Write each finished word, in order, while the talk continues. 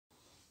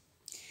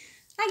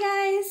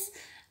Hi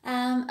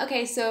guys!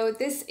 Okay, so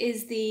this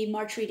is the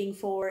March reading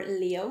for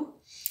Leo.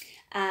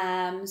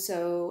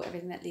 So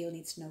everything that Leo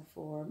needs to know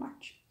for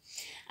March.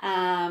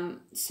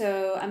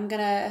 So I'm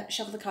gonna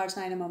shuffle the cards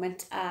now in a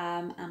moment,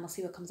 and we'll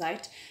see what comes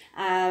out.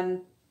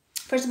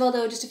 First of all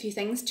though, just a few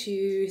things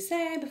to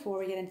say before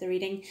we get into the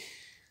reading.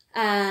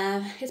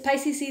 It's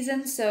Pisces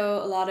season,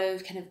 so a lot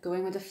of kind of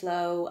going with the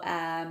flow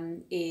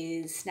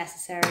is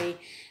necessary.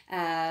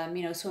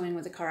 Swimming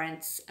with the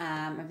currents.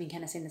 I've been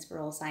kind of saying this for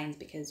all signs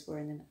because we're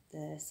in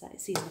the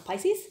season of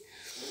Pisces.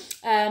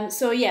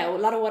 So yeah, a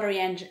lot of watery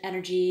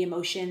energy,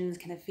 emotions,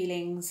 kind of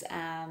feelings,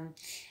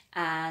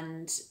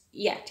 and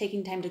yeah,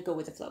 taking time to go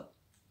with the flow.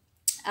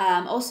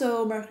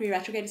 Also, Mercury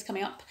retrograde is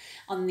coming up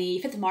on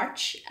the 5th of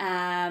March,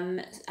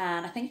 and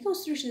I think it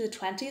goes through to the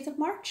 20th of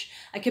March.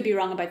 I could be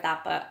wrong about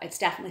that, but it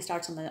definitely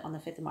starts on the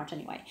 5th of March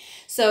anyway.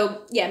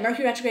 So yeah,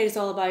 Mercury retrograde is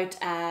all about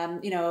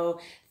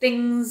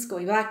things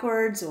going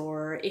backwards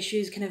or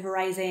issues kind of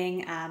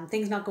arising,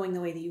 things not going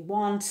the way that you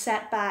want,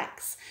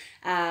 setbacks,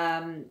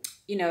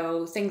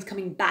 things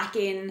coming back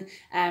in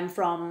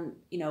from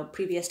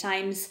previous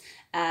times.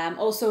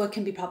 Also, it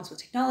can be problems with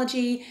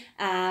technology,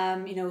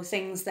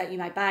 things that you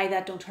might buy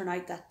that don't turn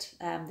out that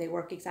they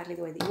work exactly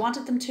the way that you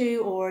wanted them to,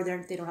 or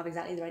they don't have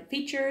exactly the right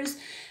features.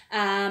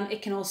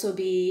 It can also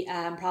be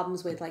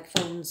problems with like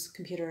phones,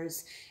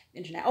 computers,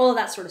 internet, all of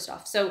that sort of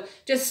stuff. So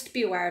just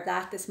be aware of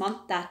that this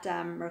month, that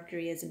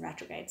Mercury is in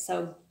retrograde.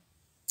 So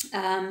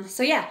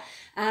yeah,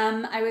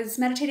 I was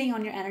meditating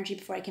on your energy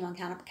before I came on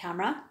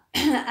camera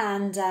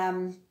and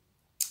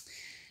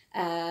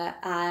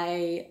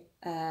I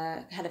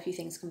had a few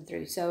things come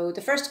through. So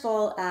the first of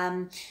all,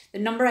 the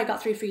number I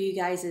got through for you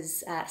guys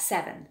is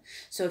 7.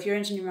 So if you're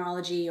into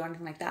numerology or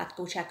anything like that,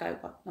 go check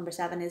out what number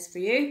 7 is for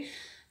you.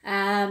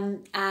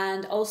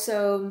 And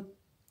also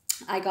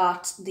I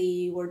got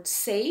the word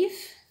save.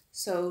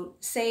 So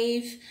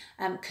save,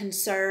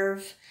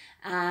 conserve,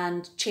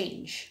 and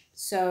change.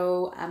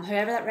 So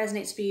however that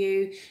resonates for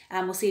you,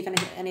 we'll see if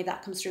any of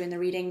that comes through in the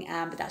reading,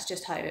 but that's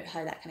just how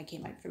that kind of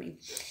came out for me.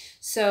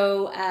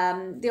 So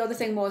the other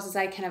thing is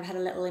I kind of had a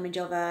little image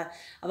of a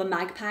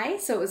magpie.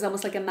 So it was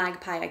almost like a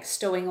magpie, like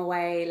stowing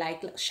away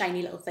like little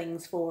shiny little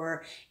things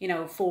for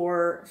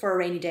a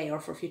rainy day or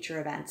for future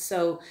events.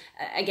 So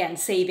again,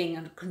 saving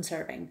and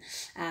conserving.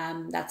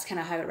 That's kind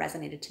of how it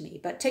resonated to me.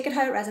 But take it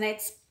how it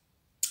resonates.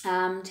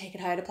 Take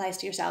it how it applies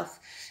to yourself.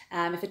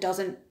 If it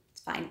doesn't,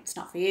 it's fine. It's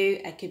not for you.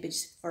 It could be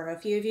just for a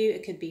few of you.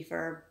 It could be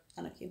for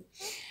none of you.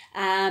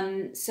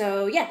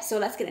 So yeah, so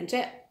let's get into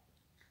it.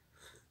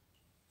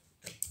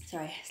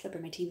 Sorry,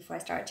 slipping my tea before I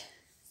start.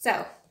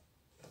 So,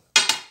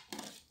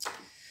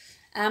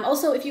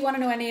 also, if you want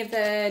to know any of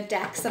the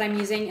decks that I'm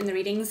using in the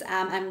readings,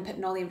 I'm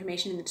putting all the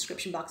information in the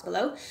description box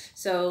below.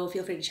 So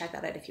feel free to check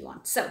that out if you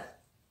want. So,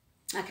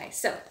 okay,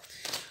 so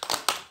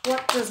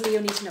what does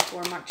Leo need to know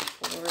for March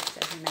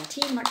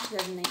 2019? March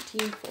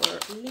 2019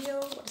 for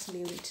Leo. What does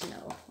Leo need to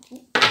know?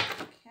 Okay.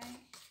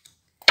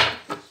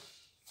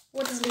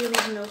 What does Leo need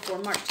to know for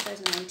March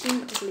 2019?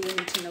 What does Leo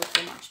need to know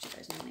for March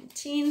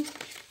 2019?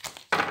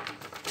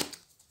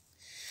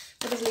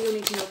 What does Leo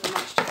need to know for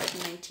March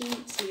 2019?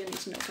 What does Leo need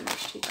to know for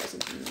March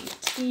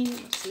 2019?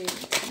 What does Leo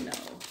need to know?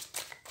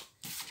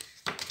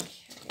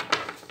 Okay.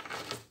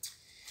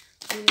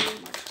 Leo,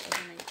 March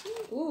 2019.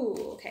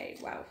 Ooh, okay.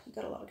 Wow, we've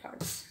got a lot of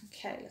cards.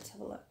 Okay, let's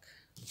have a look.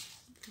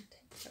 Take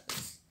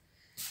those.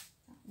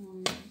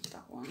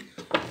 That one.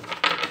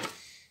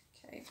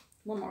 Okay,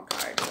 one more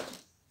card.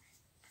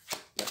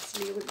 What's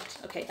Leo?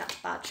 Okay, that's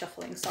bad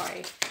shuffling.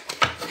 Sorry.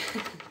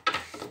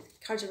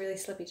 Cards are really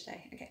slippy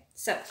today. Okay,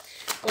 so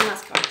one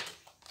last card.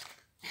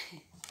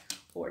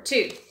 Or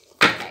 2.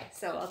 Okay,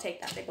 so I'll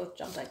take that. They both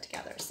jumped out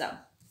together. So,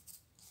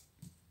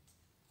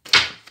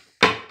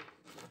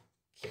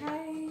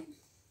 okay.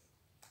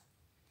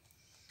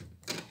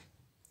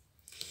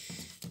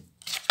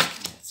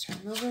 Let's turn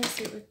them over and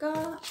see what we've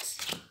got.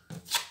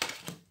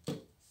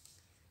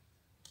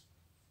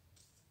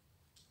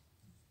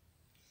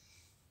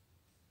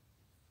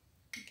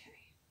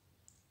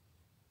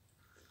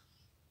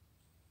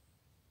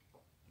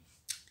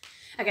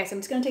 Okay, so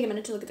I'm just going to take a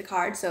minute to look at the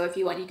cards. So if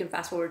you want, you can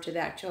fast forward to the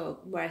actual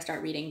where I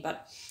start reading,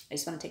 but I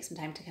just want to take some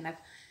time to kind of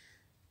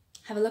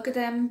have a look at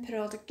them, put it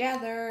all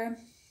together.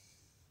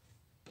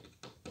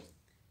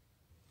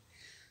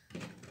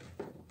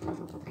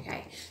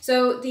 Okay,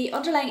 so the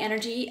underlying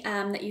energy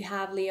that you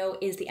have, Leo,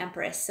 is the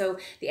Empress. So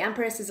the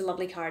Empress is a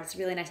lovely card. It's a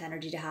really nice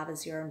energy to have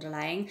as your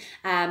underlying.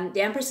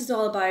 The Empress is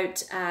all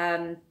about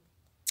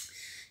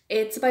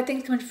it's about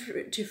things coming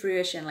to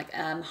fruition, like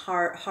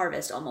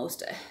harvest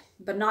almost,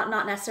 but not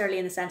necessarily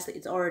in the sense that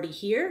it's already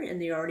here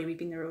and you're already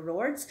reaping the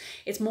rewards.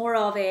 It's more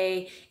of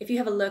if you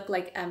have a look,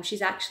 like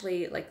she's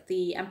actually like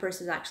the Empress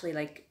is actually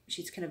like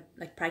she's kind of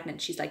like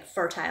pregnant. She's like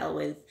fertile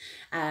with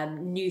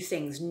new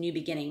things, new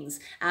beginnings.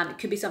 It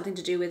could be something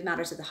to do with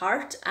matters of the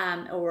heart,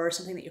 or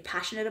something that you're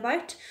passionate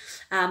about,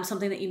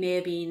 something that you may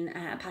have been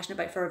passionate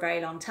about for a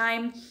very long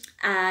time.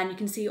 And you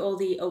can see all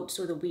the oats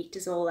or the wheat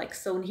is all like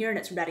sown here and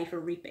it's ready for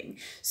reaping.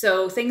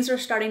 So things are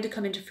starting to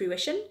come into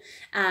fruition,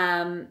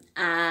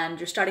 and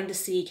you're starting to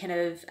see kind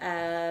of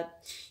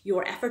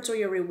your efforts or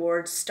your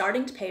rewards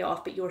starting to pay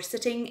off, but you're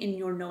sitting in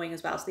your knowing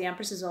as well. So the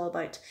Empress is all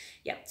about,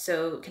 yeah,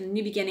 so kind of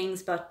new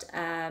beginnings, but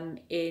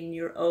in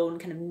your own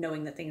kind of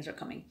knowing that things are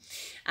coming.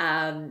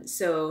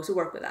 So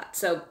work with that.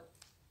 So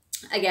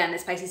again,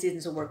 it's Pisces season,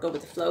 so go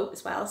with the flow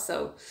as well.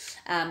 So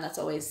that's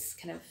always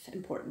kind of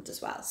important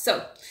as well.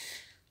 So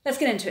let's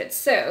get into it.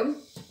 So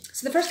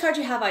the first card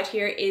you have out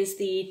here is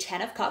the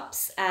Ten of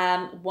Cups.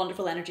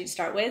 Wonderful energy to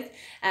start with.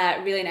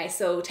 Really nice.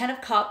 So Ten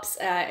of Cups,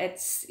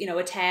 it's, you know,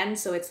 a 10,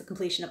 so it's the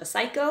completion of a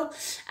cycle.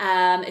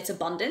 It's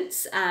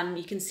abundance.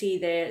 You can see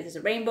there's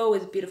a rainbow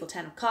with a beautiful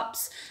 10 of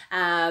Cups.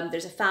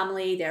 There's a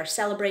family, they're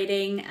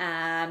celebrating.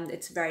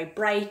 It's very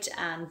bright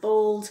and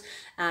bold.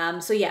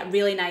 So yeah,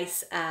 really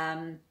nice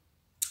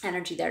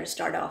energy there to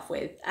start off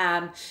with.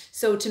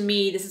 So to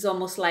me, this is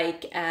almost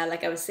like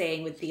I was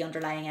saying with the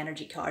underlying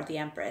energy card, the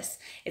Empress,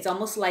 it's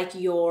almost like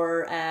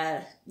your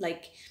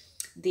like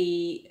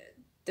the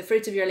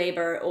fruits of your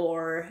labor,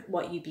 or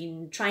what you've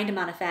been trying to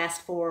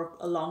manifest for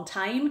a long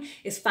time,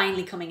 is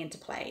finally coming into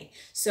play.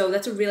 So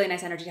that's a really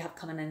nice energy to have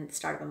coming in at the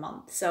start of a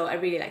month. So I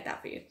really like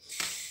that for you.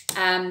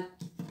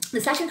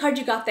 The second card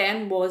you got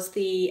then was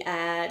the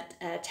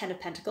Ten of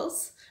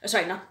Pentacles. Oh,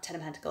 sorry, not Ten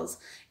of Pentacles,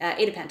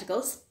 Eight of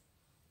Pentacles.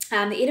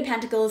 The Eight of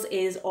Pentacles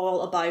is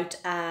all about,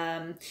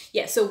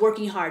 yeah, so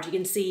working hard. You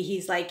can see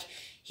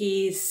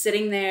he's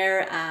sitting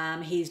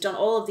there, he's done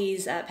all of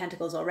these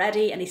pentacles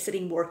already, and he's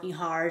sitting working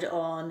hard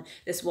on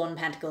this one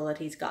pentacle that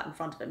he's got in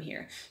front of him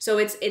here. So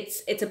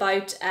it's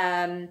about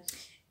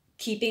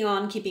keeping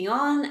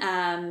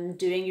on,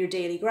 doing your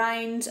daily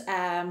grind,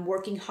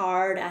 working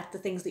hard at the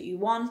things that you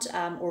want,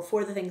 or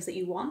for the things that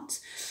you want.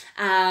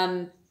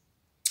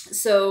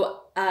 So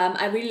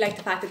I really like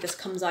the fact that this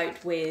comes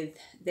out with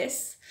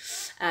this,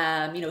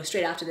 you know,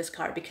 straight after this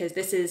card, because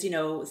this is, you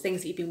know,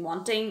 things that you've been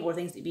wanting or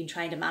things that you've been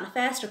trying to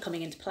manifest are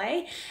coming into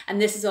play.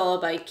 And this is all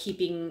about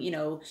keeping, you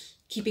know,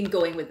 keeping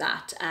going with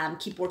that,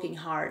 keep working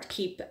hard,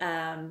 keep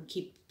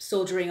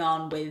soldiering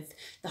on with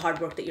the hard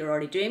work that you're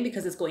already doing,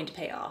 because it's going to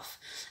pay off,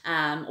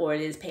 or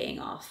it is paying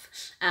off.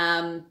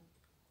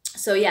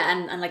 So yeah,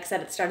 and like I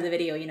said at the start of the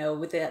video, you know,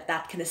 with that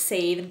kind of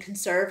save and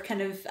conserve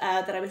kind of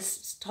that I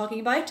was talking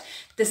about,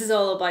 this is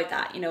all about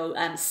that, you know,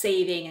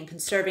 saving and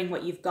conserving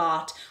what you've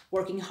got,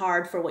 working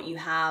hard for what you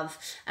have,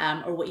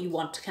 or what you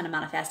want to kind of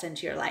manifest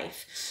into your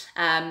life.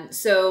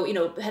 So, you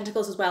know,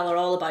 Pentacles as well are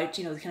all about,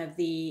 you know, kind of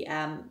the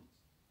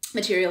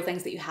material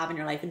things that you have in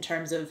your life in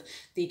terms of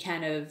the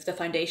kind of the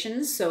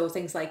foundations. So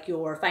things like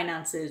your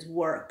finances,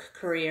 work,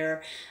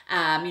 career,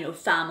 you know,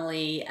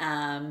 family,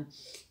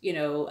 you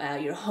know,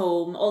 your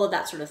home, all of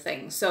that sort of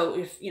thing. So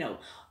if, you know,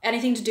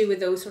 anything to do with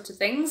those sorts of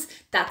things,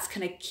 that's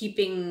kind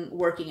of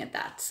working at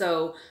that.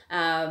 So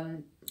I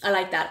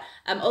like that.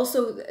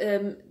 Also,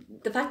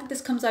 the fact that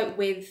this comes out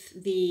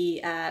with the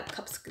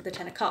cups, the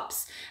Ten of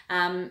Cups,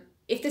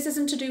 if this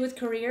isn't to do with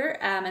career,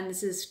 and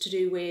this is to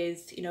do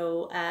with, you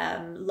know,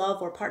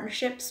 love or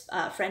partnerships,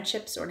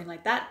 friendships or anything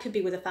like that, could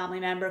be with a family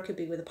member, could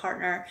be with a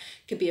partner,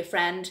 could be a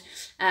friend.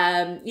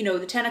 You know,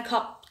 the Ten of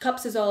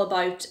Cups is all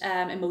about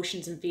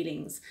emotions and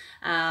feelings,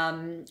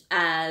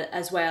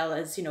 as well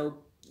as, you know,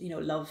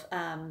 love,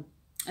 and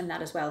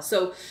that as well.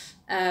 So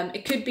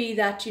it could be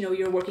that, you know,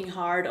 you're working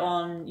hard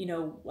on, you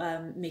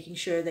know, making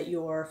sure that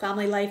your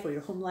family life or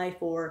your home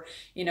life, or,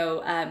 you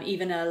know,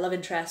 even a love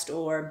interest,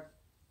 or,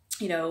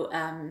 you know,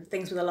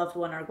 things with a loved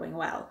one are going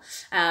well.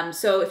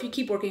 So if you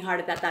keep working hard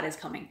at that, that is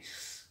coming.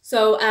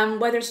 So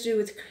whether it's to do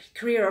with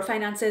career or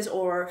finances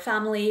or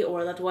family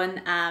or a loved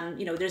one,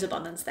 you know, there's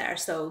abundance there.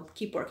 So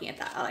keep working at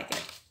that. I like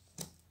it.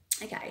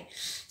 Okay,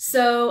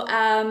 so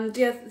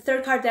the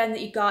third card then that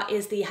you got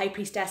is the High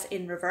Priestess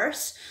in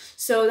reverse.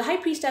 So the High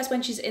Priestess,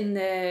 when she's in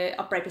the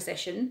upright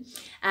position,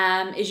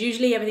 is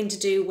usually everything to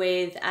do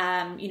with,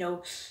 you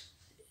know,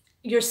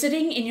 you're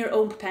sitting in your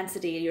own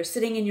propensity, you're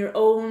sitting in your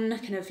own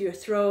kind of your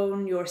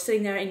throne, you're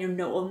sitting there in your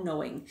own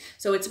knowing.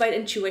 So it's about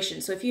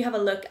intuition. So if you have a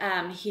look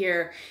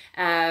here,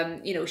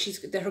 you know,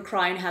 her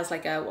crown has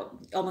like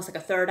almost like a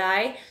third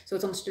eye. So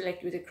it's almost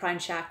like with the crown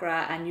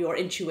chakra and your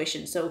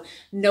intuition. So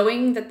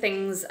knowing that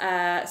things,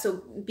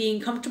 so being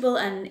comfortable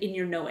and in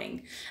your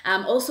knowing.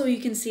 Also you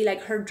can see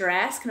like her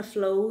dress kind of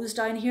flows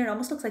down here. It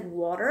almost looks like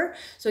water.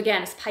 So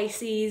again, it's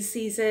Pisces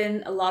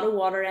season, a lot of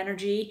water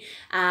energy.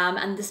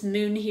 And this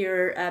moon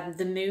here,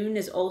 the moon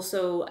is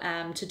also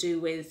to do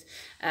with,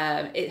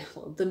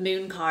 the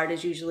moon card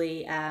is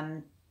usually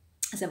a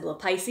symbol of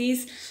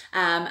Pisces,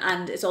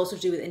 and it's also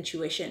to do with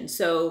intuition.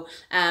 So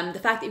the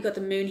fact that you've got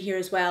the moon here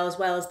as well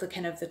as the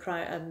kind of the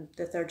crown,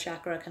 the third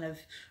chakra kind of,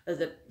 or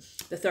the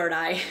third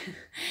eye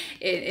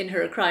in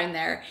her crown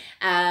there,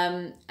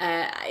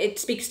 it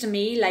speaks to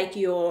me like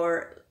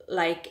you're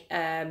like,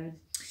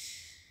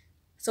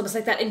 it's almost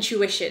like that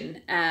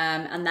intuition,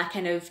 and that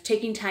kind of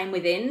taking time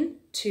within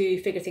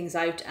to figure things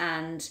out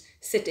and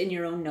sit in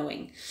your own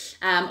knowing.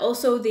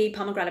 Also, the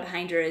pomegranate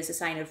behind her is a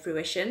sign of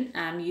fruition.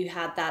 You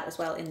had that as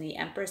well in the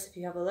Empress, if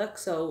you have a look.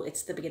 So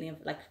it's the beginning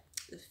of like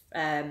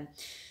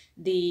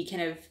the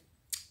kind of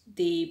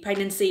the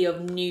pregnancy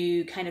of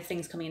new kind of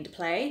things coming into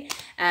play.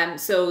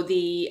 So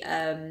the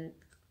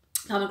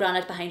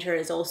pomegranate behind her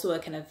is also a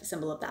kind of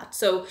symbol of that.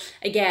 So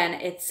again,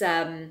 it's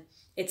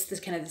this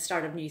kind of the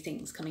start of new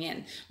things coming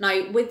in.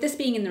 Now, with this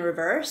being in the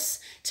reverse,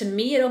 to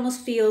me, it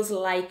almost feels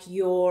like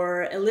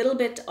you're a little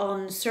bit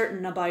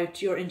uncertain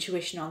about your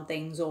intuition on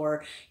things,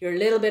 or you're a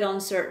little bit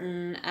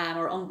uncertain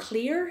or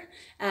unclear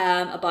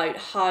about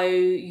how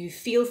you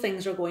feel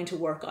things are going to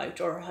work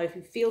out, or how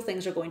you feel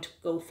things are going to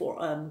go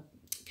for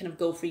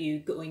go for you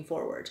going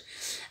forward.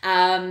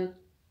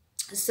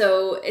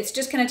 So it's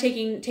just kind of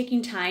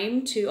taking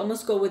time to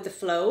almost go with the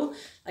flow,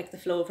 like the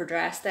flow of her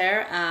dress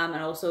there, and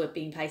also it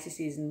being Pisces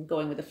season,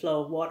 going with the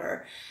flow of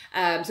water.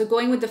 So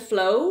going with the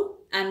flow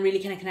and really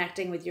kind of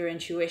connecting with your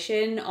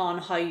intuition on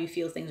how you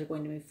feel things are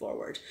going to move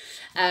forward.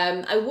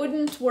 I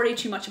wouldn't worry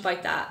too much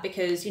about that,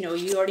 because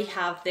you already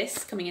have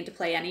this coming into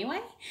play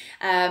anyway.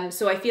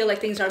 So I feel like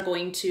things are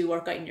going to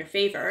work out in your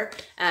favor.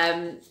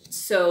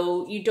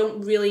 So you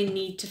don't really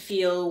need to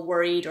feel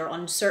worried or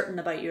uncertain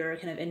about your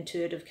kind of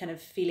intuitive kind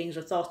of feelings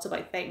or thoughts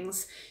about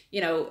things,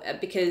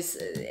 because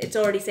it's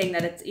already saying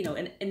that it's,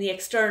 in the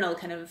external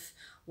kind of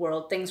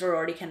world, things are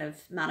already kind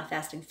of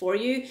manifesting for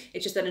you.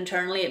 It's just that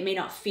internally it may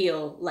not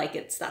feel like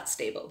it's that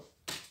stable.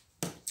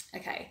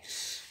 Okay,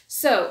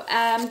 so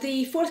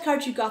the fourth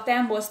card you got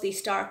then was the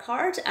Star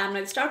card. Now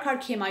the Star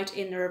card came out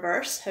in the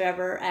reverse.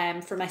 However,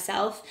 for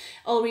myself,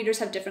 all readers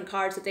have different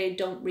cards that they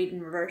don't read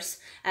in reverse.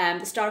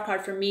 The Star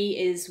card for me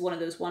is one of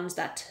those ones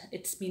that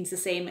it means the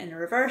same in the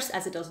reverse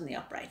as it does in the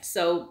upright.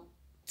 So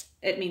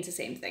it means the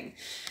same thing.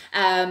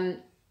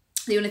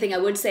 The only thing I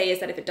would say is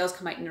that if it does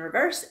come out in the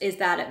reverse, is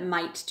that it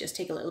might just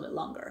take a little bit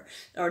longer,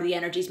 or the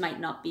energies might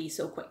not be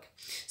so quick.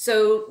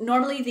 So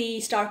normally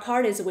the Star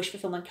card is a wish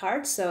fulfillment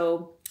card.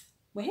 So,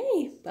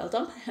 hey, well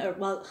done. Or,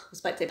 well, I was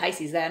about to say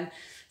Pisces then.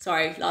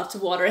 Sorry, lots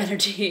of water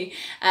energy.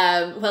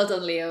 Well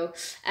done, Leo.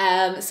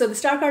 So the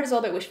Star card is all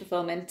about wish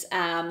fulfillment.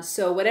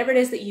 So whatever it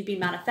is that you've been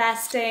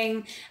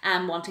manifesting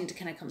and wanting to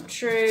kind of come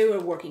true or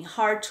working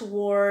hard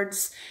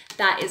towards,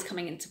 that is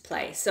coming into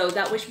play. So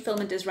that wish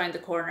fulfillment is around the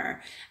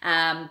corner.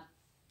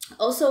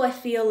 Also, I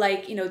feel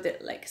like, that,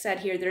 like I said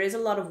here, there is a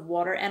lot of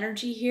water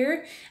energy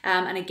here.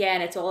 And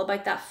again, it's all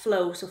about that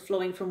flow. So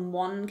flowing from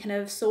one kind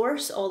of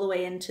source all the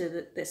way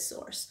into this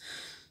source.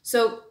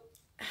 So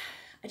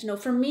I don't know,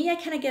 for me, I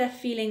kind of get a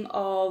feeling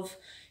of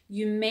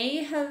you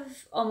may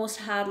have almost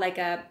had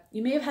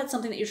you may have had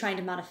something that you're trying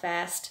to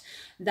manifest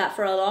that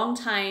for a long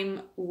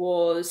time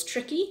was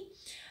tricky.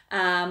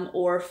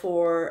 Or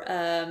for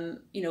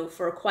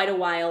for quite a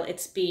while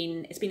it's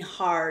been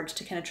hard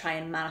to kind of try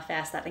and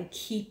manifest that and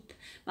keep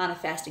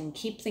manifesting,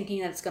 keep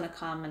thinking that it's going to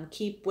come and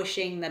keep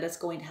wishing that it's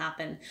going to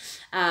happen.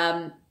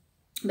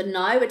 But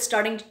now it's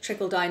starting to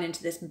trickle down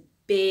into this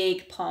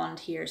big pond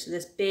here, so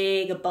this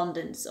big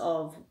abundance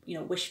of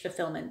wish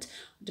fulfillment,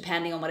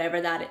 depending on whatever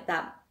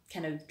that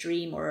kind of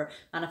dream or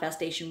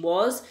manifestation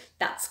was,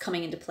 that's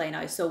coming into play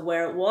now. So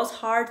where it was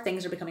hard,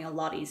 things are becoming a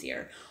lot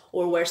easier,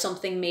 or where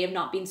something may have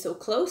not been so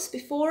close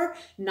before,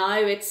 now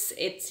it's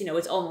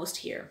almost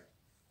here.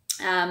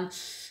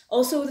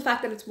 Also the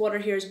fact that it's water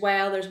here as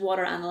well, there's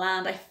water and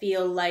land, I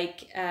feel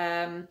like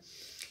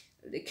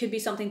it could be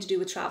something to do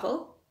with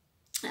travel.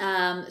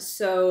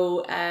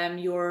 So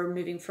you're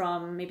moving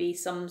from maybe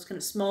some kind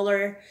of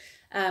smaller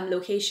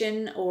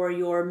location, or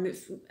you're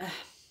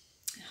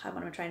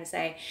what am I trying to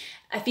say?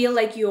 I feel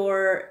like you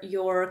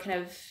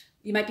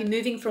might be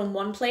moving from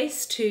one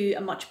place to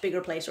a much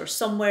bigger place, or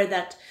somewhere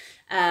that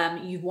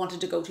you've wanted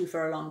to go to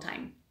for a long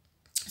time.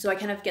 So I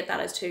kind of get that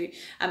as too,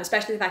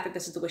 especially the fact that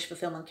this is the wish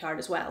fulfillment card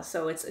as well.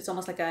 So it's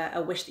almost like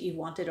a wish that you've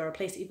wanted, or a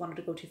place that you've wanted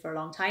to go to for a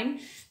long time.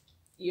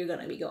 You're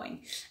going to be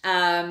going.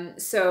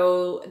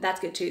 So that's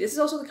good too. This is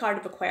also the card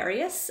of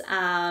Aquarius.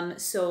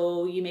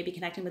 So you may be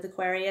connecting with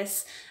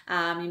Aquarius.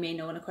 You may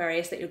know an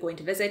Aquarius that you're going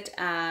to visit,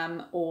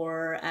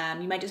 or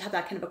you might just have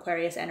that kind of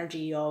Aquarius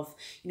energy of,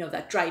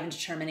 that drive and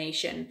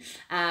determination.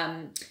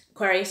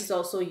 Aquarius is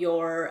also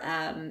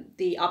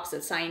the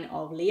opposite sign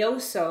of Leo.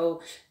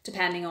 So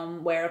depending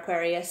on where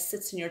Aquarius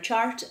sits in your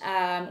chart,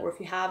 or if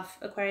you have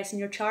Aquarius in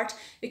your chart,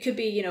 it could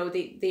be,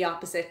 the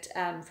opposite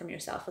from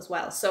yourself as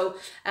well. So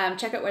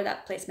check out where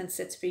that placement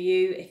sits for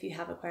you if you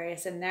have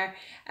Aquarius in there.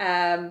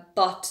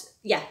 But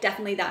yeah,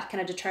 definitely that kind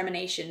of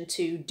determination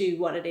to do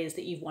what it is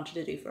that you've wanted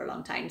to do for a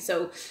long time.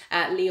 So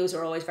Leos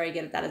are always very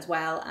good at that as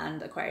well,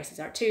 and Aquariuses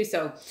are too.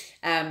 So,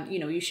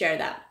 you share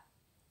that.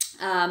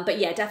 But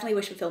yeah, definitely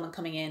wish fulfillment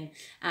coming in.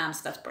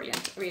 So that's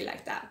brilliant. I really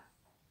like that.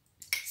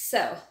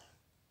 So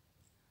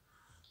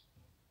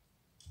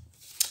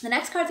the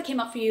next card that came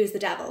up for you is the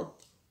Devil.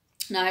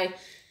 Now,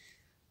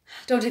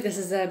 don't take this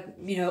as a,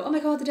 oh my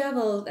God, the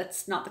Devil.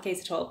 That's not the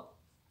case at all.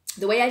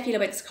 The way I feel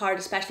about this card,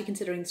 especially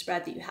considering the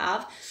spread that you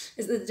have,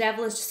 is that the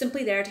Devil is just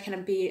simply there to kind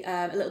of be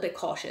a little bit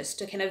cautious,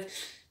 to kind of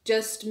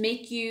just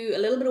make you a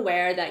little bit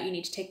aware that you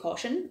need to take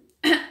caution.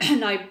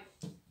 Now,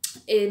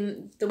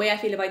 the way I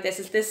feel about this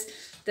is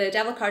the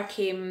Devil card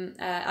came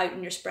out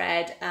in your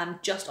spread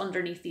just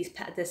underneath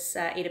this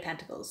Eight of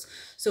Pentacles.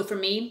 So for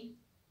me,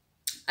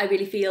 I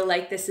really feel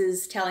like this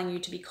is telling you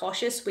to be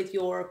cautious with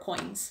your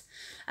coins.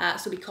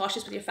 So be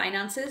cautious with your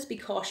finances, be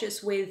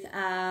cautious with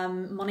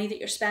money that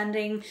you're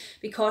spending,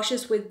 be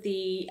cautious with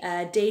the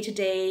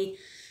day-to-day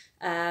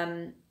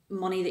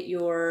money that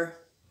you're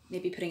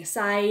maybe putting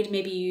aside.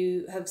 Maybe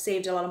you have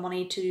saved a lot of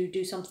money to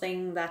do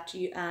something that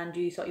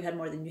you thought you had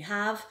more than you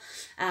have.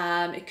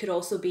 It could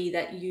also be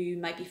that you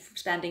might be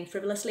spending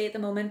frivolously at the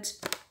moment,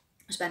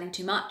 or spending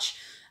too much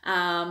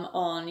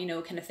on, you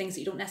know, kind of things that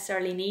you don't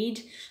necessarily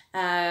need.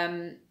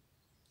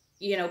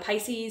 You know,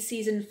 Pisces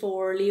season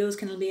for Leos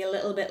can be a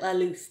little bit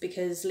aloof,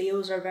 because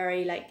Leos are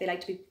very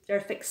they're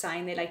a fixed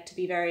sign. They like to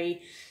be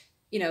very,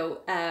 you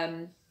know,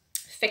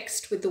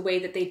 fixed with the way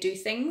that they do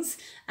things,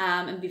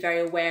 and be very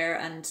aware,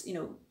 and, you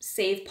know,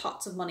 save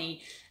pots of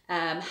money,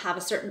 have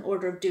a certain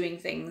order of doing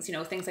things, you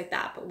know, things like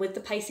that. But with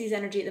the Pisces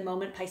energy at the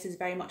moment, Pisces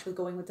very much with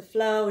going with the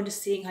flow and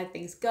just seeing how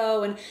things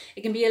go, and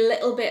it can be a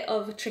little bit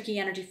of a tricky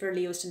energy for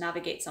Leos to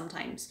navigate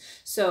sometimes.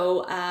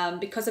 So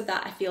because of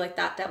that, I feel like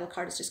that Devil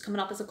card is just coming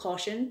up as a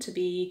caution to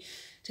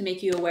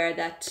make you aware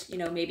that, you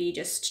know, maybe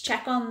just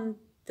check on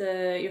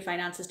your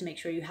finances to make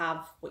sure you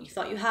have what you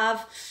thought you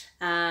have,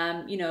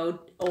 you know,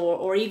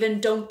 or even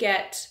don't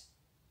get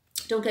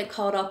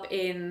caught up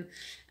in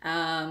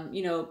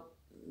you know,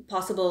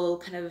 possible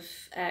kind of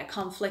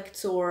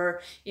conflicts,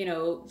 or, you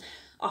know,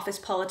 office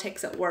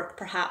politics at work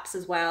perhaps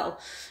as well,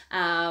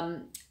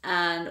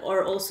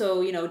 or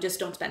also, you know, just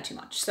don't spend too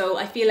much. So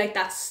I feel like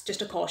that's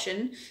just a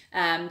caution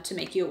to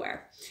make you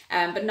aware,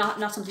 but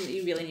not something that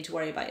you really need to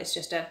worry about. It's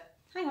just a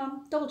hang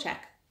on, double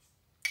check.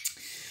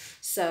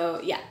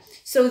 So yeah,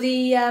 so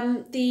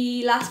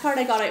the last card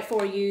I got out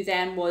for you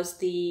then was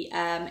the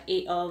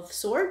Eight of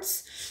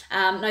Swords.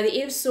 Now the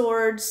Eight of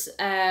Swords,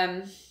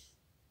 the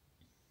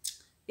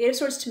Eight of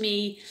Swords to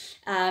me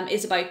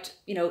is about,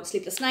 you know,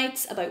 sleepless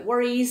nights, about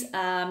worries.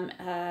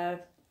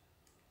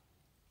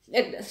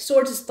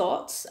 Swords is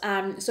thoughts.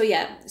 So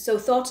yeah, so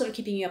thoughts that are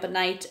keeping you up at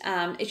night,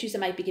 issues that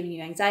might be giving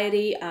you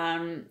anxiety,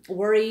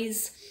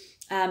 worries,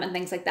 and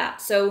things like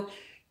that. So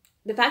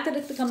the fact that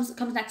it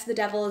comes next to the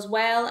Devil as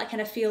well, I kind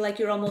of feel like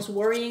you're almost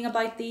worrying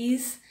about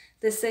this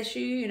issue,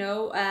 you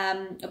know,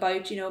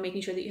 about, you know,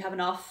 making sure that you have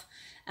enough.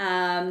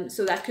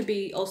 So that could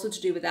be also to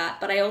do with that.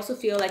 But I also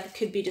feel like it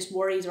could be just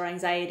worries or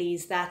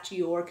anxieties that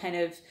you're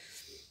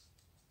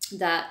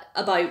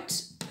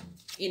about,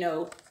 you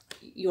know,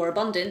 your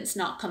abundance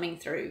not coming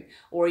through,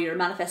 or your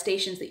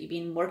manifestations that you've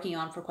been working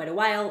on for quite a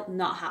while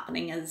not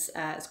happening as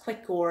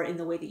quick or in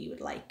the way that you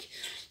would like.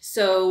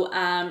 So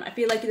I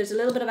feel like there's a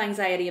little bit of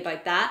anxiety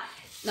about that.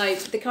 Now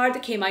the card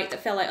that came out,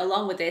 that fell out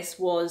along with this,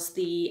 was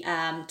the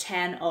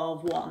Ten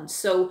of Wands.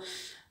 So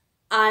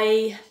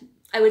I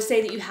would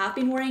say that you have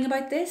been worrying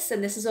about this,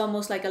 and this is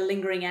almost like a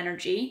lingering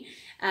energy.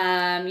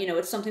 You know,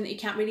 it's something that you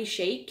can't really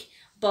shake.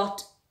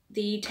 But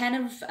the Ten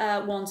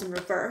of Wands in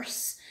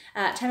reverse,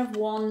 Ten of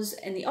Wands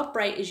in the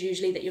upright is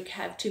usually that you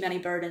have too many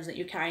burdens, that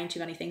you're carrying too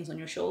many things on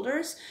your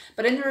shoulders.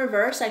 But in the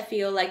reverse, I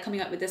feel like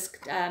coming out with this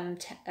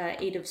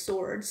Eight of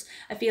Swords,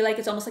 I feel like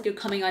it's almost like you're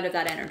coming out of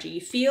that energy.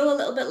 You feel a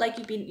little bit like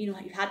you've been, you know,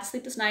 you've had the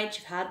sleepless nights,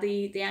 you've had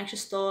the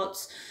anxious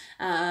thoughts,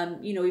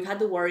 you know, you've had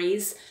the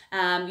worries,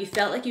 you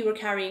felt like you were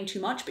carrying too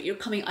much, but you're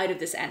coming out of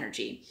this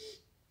energy.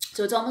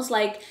 So it's almost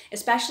like,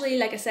 especially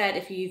like I said,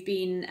 if you've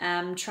been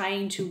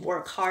trying to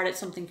work hard at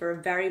something for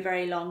a very,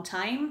 very long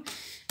time,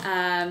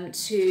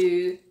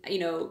 to, you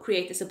know,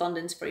 create this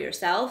abundance for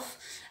yourself,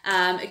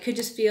 it could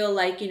just feel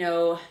like, you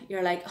know,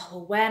 you're like, oh,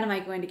 when am I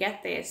going to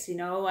get this? You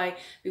know, I've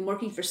been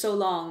working for so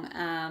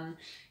long,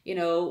 you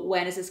know,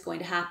 when is this going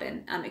to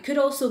happen? It could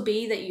also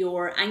be that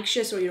you're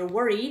anxious or you're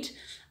worried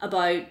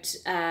about,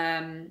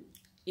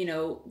 you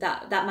know,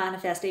 that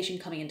manifestation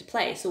coming into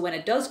play. So when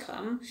it does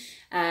come,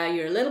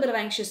 you're a little bit of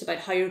anxious about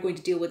how you're going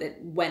to deal with it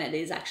when it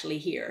is actually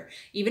here.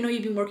 Even though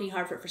you've been working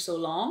hard for it for so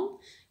long,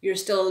 you're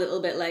still a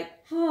little bit like,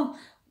 oh,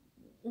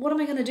 what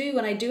am I going to do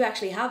when I do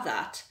actually have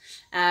that?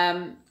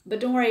 But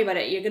don't worry about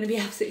it. You're going to be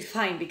absolutely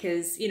fine,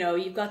 because, you know,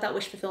 you've got that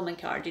wish fulfillment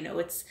card. You know,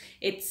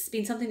 it's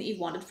been something that you've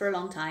wanted for a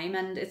long time,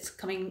 and it's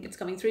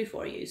coming through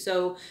for you.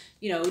 So,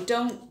 you know,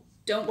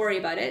 don't worry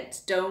about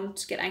it.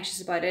 Don't get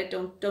anxious about it.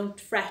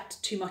 Don't fret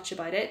too much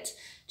about it.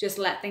 Just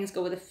let things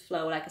go with the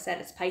flow. Like I said,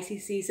 it's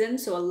Pisces season,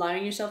 so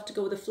allowing yourself to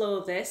go with the flow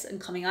of this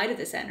and coming out of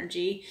this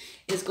energy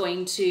is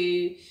going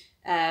to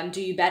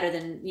do you better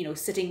than, you know,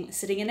 sitting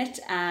in it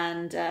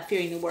and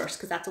fearing the worst,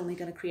 because that's only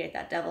going to create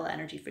that devil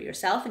energy for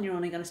yourself, and you're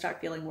only going to start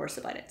feeling worse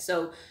about it.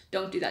 So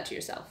don't do that to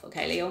yourself,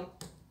 okay, Leo?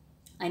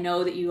 I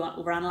know that you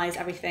overanalyze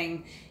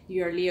everything.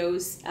 You're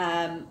Leos,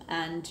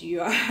 and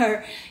you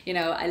are, you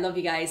know, I love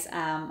you guys.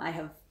 I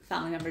have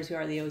family members who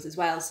are Leos as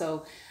well,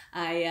 so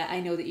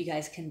I know that you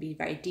guys can be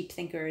very deep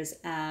thinkers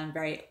and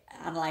very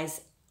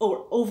analyze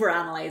or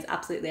overanalyze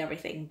absolutely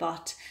everything,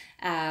 but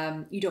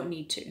you don't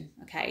need to,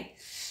 okay?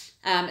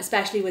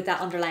 Especially with that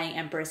underlying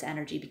Empress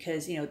energy,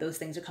 because, you know, those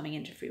things are coming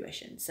into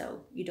fruition.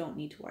 So you don't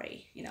need to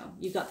worry. You know,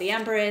 you've got the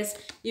Empress,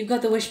 you've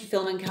got the wish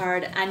fulfillment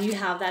card, and you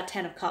have that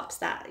Ten of Cups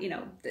that, you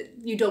know, that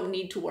you don't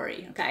need to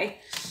worry. Okay.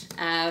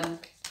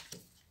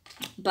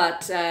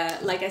 But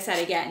like I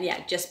said again,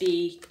 yeah, just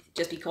be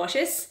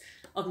cautious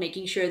of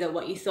making sure that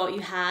what you thought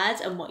you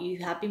had and what you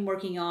have been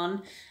working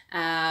on,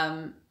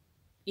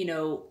 you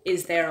know,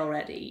 is there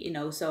already, you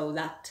know, so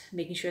that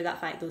making sure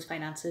that those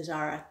finances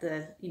are at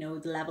the, you know,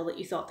 the level that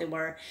you thought they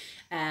were,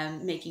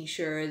 making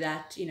sure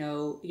that, you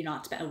know, you're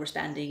not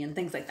overspending and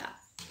things like that.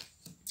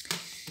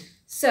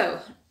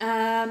 So,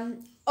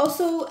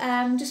 also,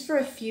 just for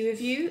a few of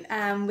you,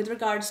 with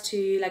regards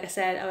to, like I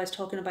said, I was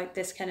talking about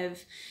this kind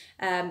of,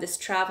 this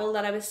travel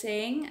that I was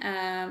saying,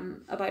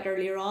 about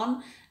earlier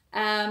on.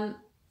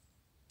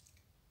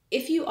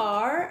 If you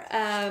are,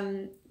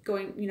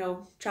 going, you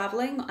know,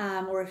 traveling,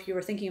 or if you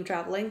were thinking of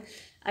traveling,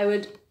 I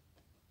would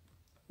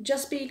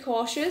just be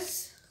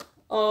cautious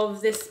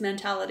of this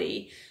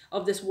mentality,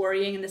 of this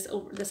worrying and this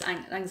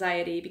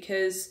anxiety,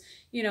 because,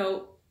 you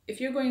know, if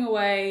you're going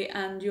away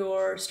and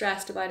you're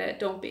stressed about it,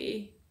 don't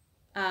be.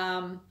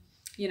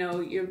 You know,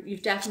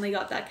 you've definitely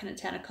got that kind of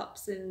 10 of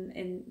cups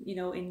in you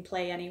know, in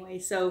play anyway.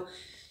 So,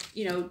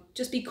 you know,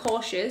 just be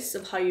cautious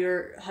of how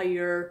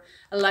you're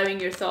allowing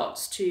your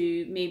thoughts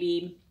to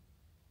maybe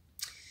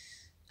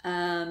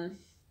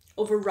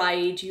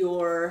override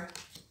your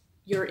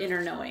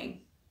inner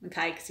knowing.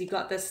 Okay, because you've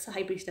got this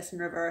High Priestess in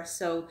reverse,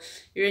 so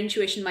your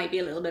intuition might be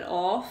a little bit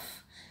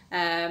off.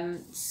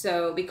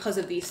 So because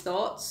of these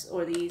thoughts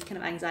or these kind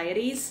of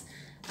anxieties,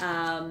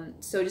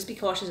 so just be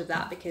cautious of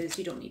that, because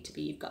you don't need to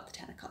be. You've got the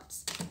 10 of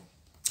Cups.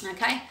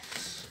 Okay.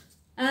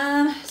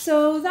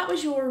 So that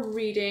was your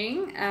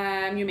reading,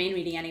 your main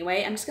reading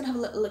anyway. I'm just gonna have a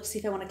little look to see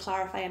if I want to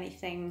clarify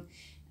anything.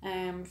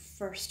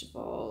 First of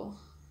all,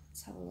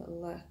 let's have a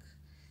little look.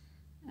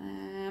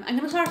 I'm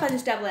going to clarify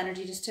this devil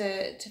energy just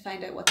to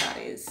find out what that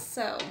is.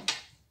 So,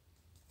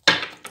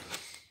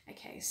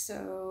 okay,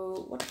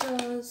 so what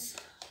does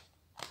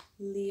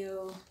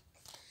Leo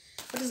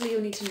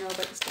need to know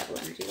about this devil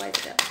energy? Why is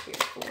the devil here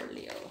for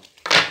Leo?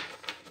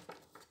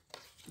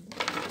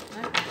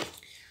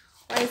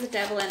 Why is the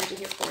devil energy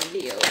here for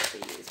Leo,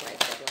 please? Why is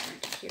the devil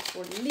energy here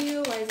for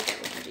Leo? Why is the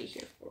devil energy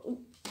here for... Ooh,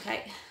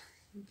 okay,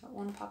 I've got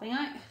one popping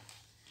out.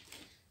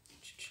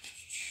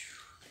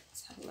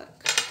 Let's have a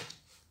look.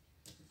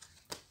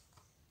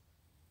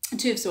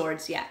 Two of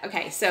Swords, yeah.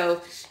 Okay,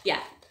 so yeah.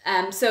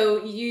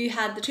 So you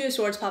had the Two of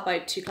Swords pop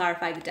out to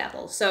clarify the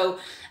devil. So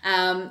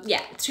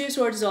yeah, Two of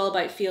Swords is all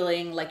about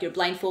feeling like you're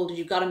blindfolded.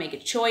 You've got to make a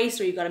choice,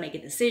 or you've got to make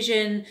a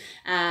decision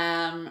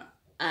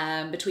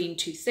between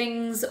two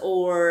things,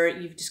 or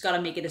you've just got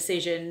to make a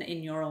decision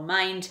in your own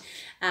mind.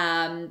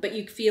 But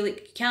you feel like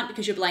you can't,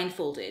 because you're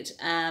blindfolded,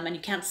 and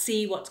you can't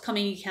see what's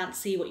coming, you can't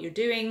see what you're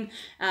doing,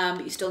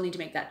 but you still need to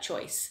make that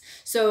choice.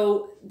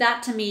 So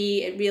that, to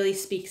me, it really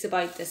speaks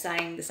about this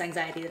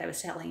anxiety that I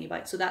was telling you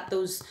about. So that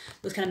those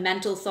kind of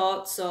mental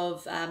thoughts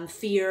of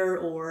fear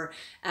or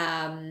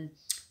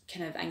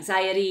kind of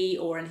anxiety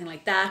or anything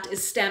like that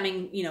is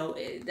stemming, you know,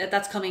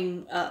 that's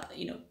coming,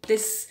 you know,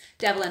 this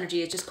devil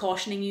energy is just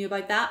cautioning you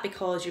about that,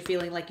 because you're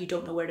feeling like you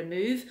don't know where to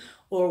move,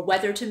 or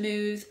whether to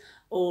move,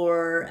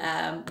 or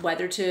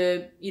whether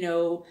to, you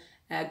know,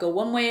 go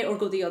one way or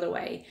go the other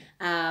way,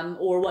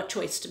 or what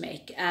choice to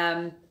make.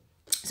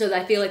 So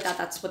I feel like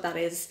that's what that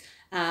is.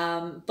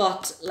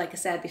 But like I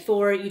said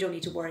before, you don't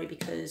need to worry,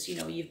 because, you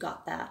know, you've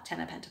got that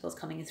 10 of Pentacles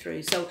coming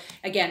through. So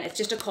again, it's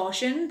just a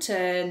caution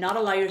to not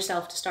allow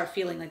yourself to start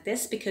feeling like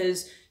this,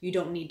 because you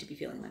don't need to be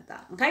feeling like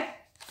that. Okay.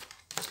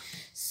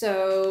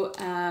 So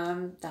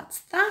that's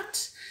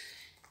that.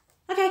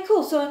 Okay,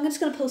 cool. So I'm just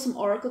going to pull some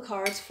oracle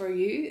cards for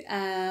you.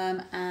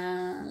 And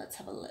let's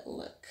have a little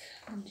look.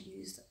 I'm going to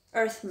use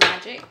Earth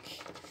Magic.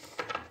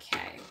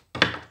 Okay.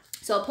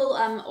 So I'll pull,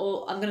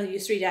 I'm going to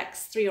use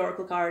three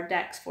oracle card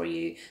decks for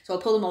you. So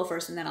I'll pull them all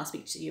first, and then I'll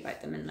speak to you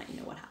about them and let you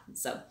know what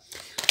happens. So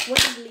what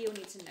does Leo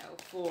need to know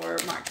for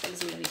March? What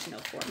does Leo need to know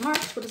for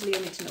March? What does Leo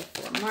need to know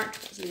for March?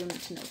 What does Leo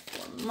need to know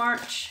for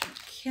March?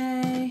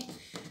 Okay.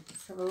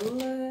 Let's have a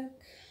look.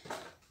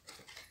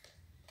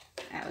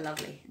 Oh,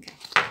 lovely. Okay.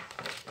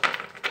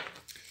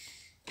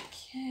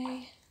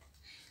 Okay.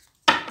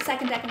 The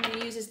second deck I'm going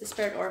to use is the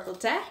Spirit Oracle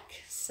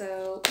deck.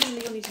 So what does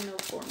Leo need to know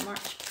for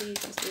March, please?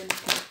 What does Leo need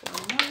to know for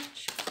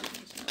March? What does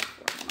Leo need to know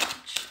for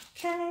March?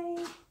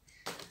 Okay.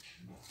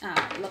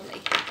 Ah,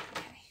 lovely.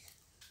 Okay.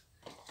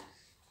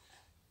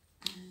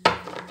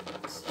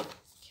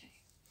 Okay.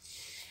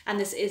 And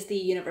this is the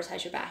Universe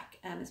Has Your Back.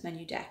 It's my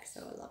new deck,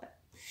 so I love it.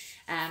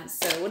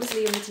 So what does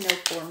Leo need to know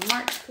for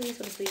March, please?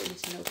 What does Leo need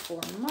to know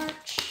for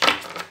March?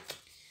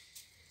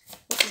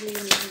 What does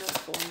Leo need to know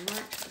for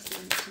March? What does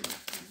Leo need to know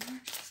for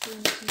March? What does Leo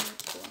need to know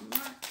for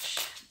March?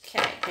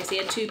 Okay, I see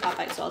a 2 pop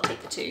out, so I'll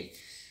take the 2.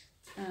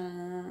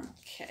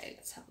 Okay,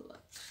 let's have a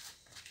look.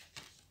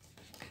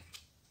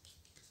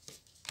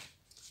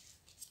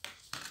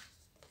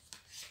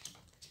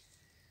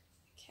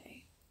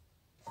 Okay.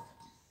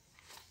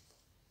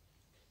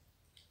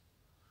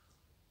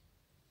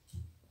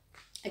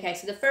 Okay,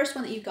 so the first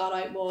one that you got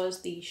out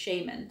was the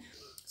Shaman.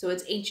 So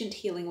it's Ancient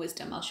Healing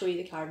Wisdom. I'll show you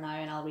the card now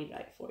and I'll read it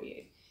out for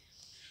you.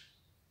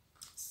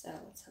 So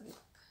let's have a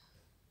look.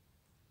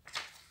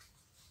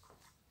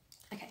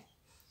 Okay.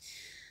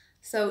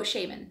 So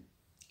Shaman,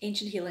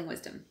 Ancient Healing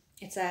Wisdom.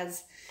 It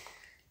says,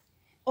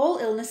 all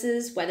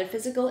illnesses, whether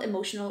physical,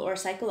 emotional, or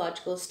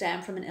psychological,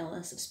 stem from an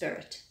illness of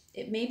spirit.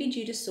 It may be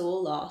due to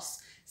soul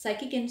loss,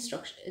 psychic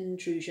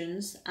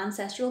intrusions,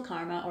 ancestral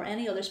karma, or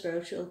any other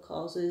spiritual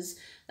causes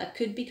that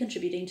could be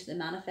contributing to the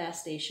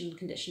manifestation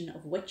condition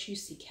of which you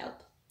seek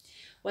help.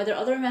 Whether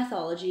other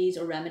methodologies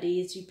or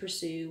remedies you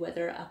pursue,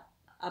 whether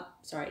I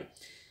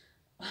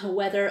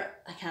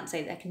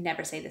can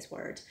never say this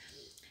word,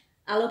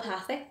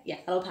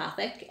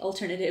 allopathic,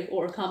 alternative,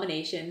 or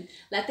combination,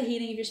 let the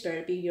healing of your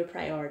spirit be your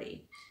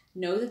priority.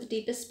 Know that the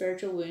deepest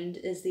spiritual wound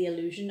is the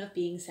illusion of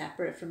being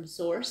separate from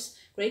Source,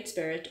 Great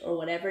Spirit, or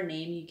whatever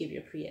name you give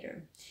your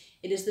Creator.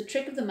 It is the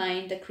trick of the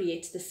mind that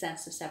creates the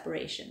sense of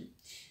separation.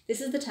 This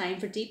is the time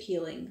for deep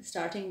healing,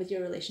 starting with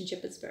your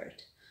relationship with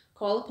Spirit.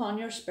 Call upon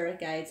your spirit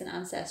guides and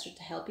ancestors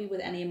to help you with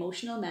any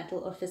emotional, mental,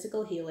 or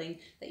physical healing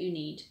that you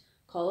need.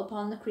 Call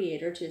upon the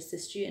Creator to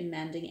assist you in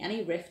mending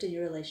any rift in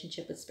your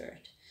relationship with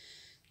Spirit.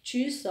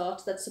 Choose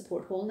thoughts that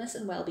support wholeness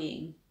and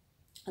well-being.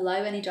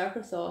 Allow any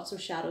darker thoughts or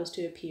shadows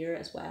to appear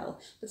as well,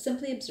 but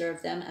simply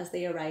observe them as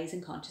they arise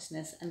in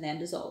consciousness and then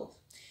dissolve.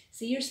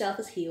 See yourself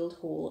as healed,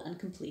 whole, and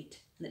complete,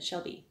 and it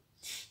shall be.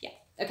 Yeah.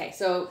 Okay,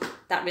 so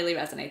that really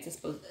resonates, I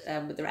suppose,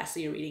 with the rest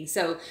of your reading.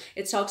 So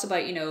it talks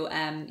about,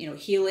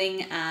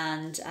 healing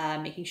and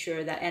making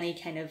sure that any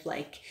kind of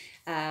like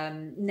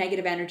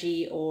negative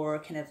energy or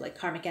kind of like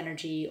karmic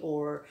energy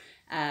or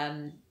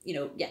any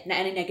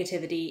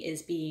negativity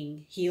is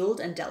being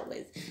healed and dealt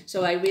with.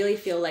 So I really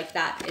feel like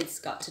that it's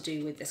got to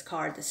do with this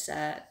card,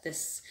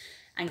 this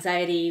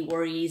anxiety,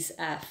 worries,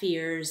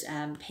 fears,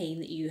 pain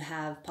that you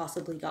have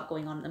possibly got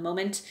going on at the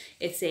moment.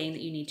 It's saying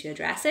that you need to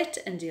address it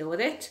and deal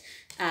with it,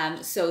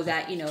 so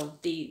that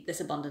this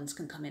abundance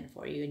can come in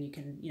for you and you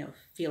can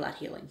feel that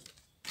healing.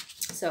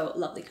 So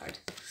lovely card.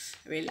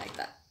 I really like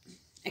that.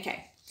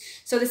 Okay.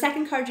 So the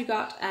second card you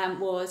got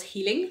was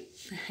healing.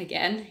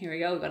 Again, here we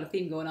go, we've got a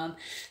theme going on.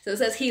 So it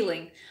says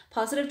healing.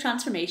 Positive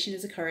transformation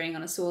is occurring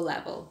on a soul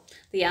level.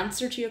 The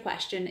answer to your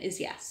question is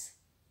yes.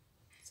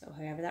 So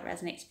however that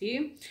resonates for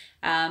you.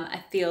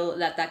 I feel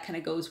that kind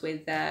of goes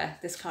with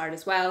this card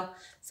as well.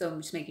 So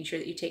I'm just making sure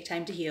that you take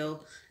time to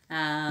heal.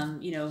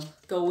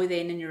 Go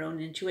within in your own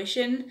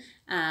intuition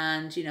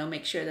and,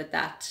 make sure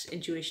that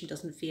intuition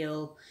doesn't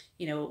feel,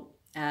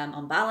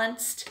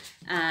 unbalanced,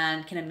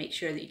 and kind of make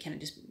sure that you kind of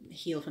just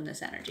heal from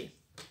this energy.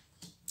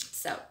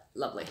 So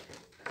lovely.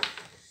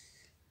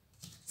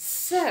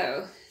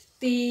 So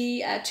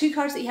the two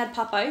cards that you had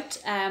pop out,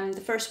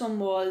 the first one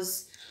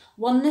was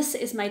oneness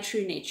is my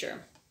true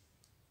nature.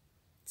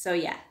 So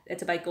yeah,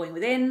 it's about going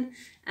within,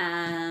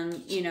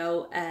 getting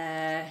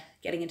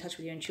in touch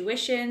with your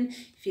intuition,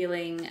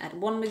 feeling at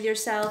one with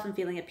yourself and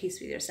feeling at peace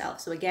with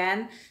yourself. So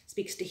again,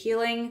 speaks to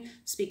healing,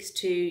 speaks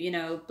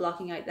to,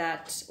 blocking out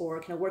that or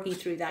kind of working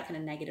through that kind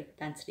of negative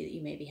propensity that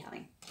you may be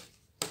having.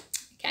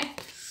 Okay.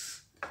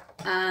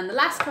 And the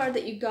last card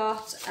that you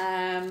got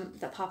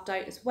that popped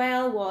out as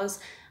well was,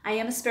 I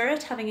am a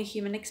spirit having a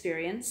human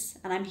experience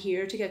and I'm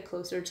here to get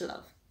closer to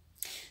love.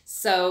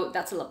 So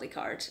that's a lovely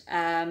card.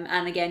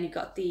 And again, you've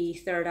got the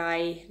third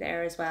eye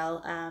there as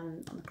well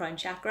on the crown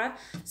chakra.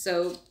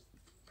 So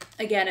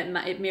again,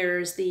 it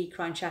mirrors the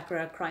crown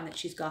chakra crown that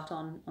she's got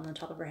on the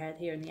top of her head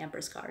here in the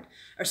Empress card,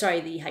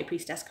 the High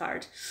Priestess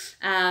card.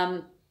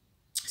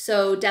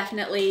 So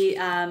definitely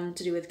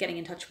to do with getting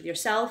in touch with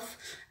yourself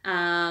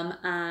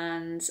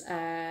and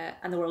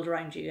the world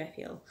around you, I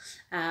feel.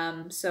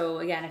 So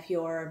again, if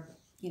you're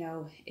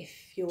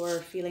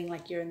feeling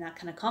like you're in that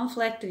kind of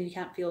conflict and you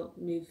can't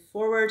move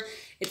forward,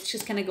 it's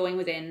just kind of going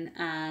within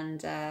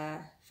and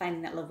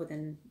finding that love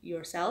within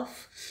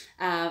yourself,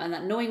 and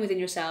that knowing within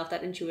yourself,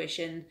 that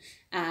intuition,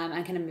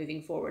 and kind of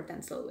moving forward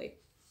then slowly.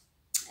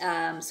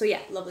 So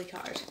yeah, lovely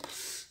card.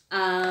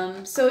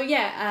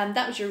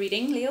 That was your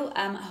reading, Leo.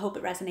 I hope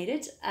it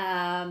resonated.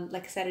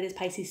 Like I said, it is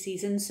Pisces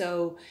season,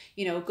 so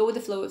go with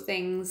the flow of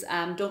things.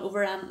 Don't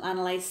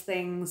overanalyze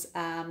things.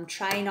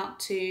 Try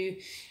not to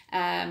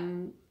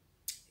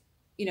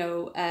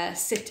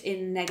sit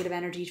in negative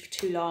energy for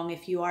too long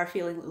if you are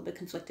feeling a little bit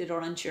conflicted or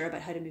unsure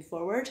about how to move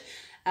forward.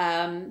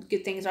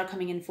 Good things are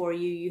coming in for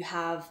you. You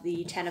have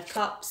the 10 of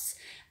Cups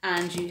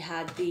and you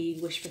had the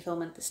wish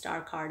fulfillment, the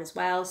Star card as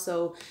well.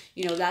 So,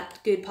 that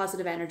good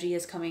positive energy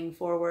is coming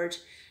forward.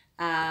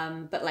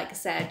 But like I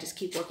said, just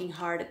keep working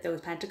hard at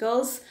those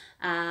pentacles,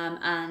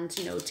 and,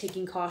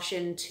 taking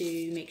caution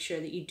to make sure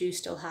that you do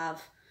still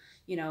have,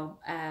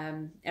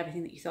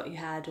 everything that you thought you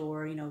had,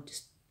 or,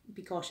 just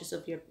be cautious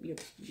of your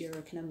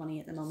kind of money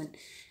at the moment.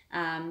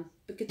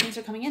 But good things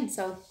are coming in.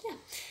 So yeah.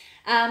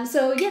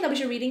 That was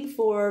your reading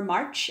for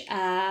March.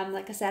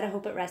 Like I said, I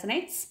hope it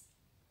resonates.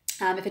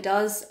 If it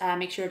does,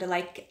 make sure to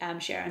like,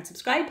 share and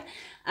subscribe.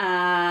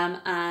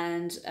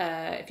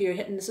 If you're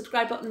hitting the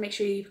subscribe button, make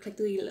sure you click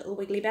the little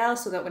wiggly bell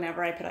so that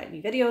whenever I put out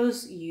new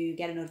videos, you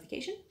get a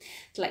notification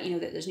to let you know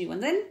that there's new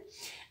ones in.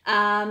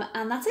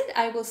 And that's it.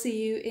 I will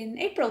see you in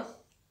April.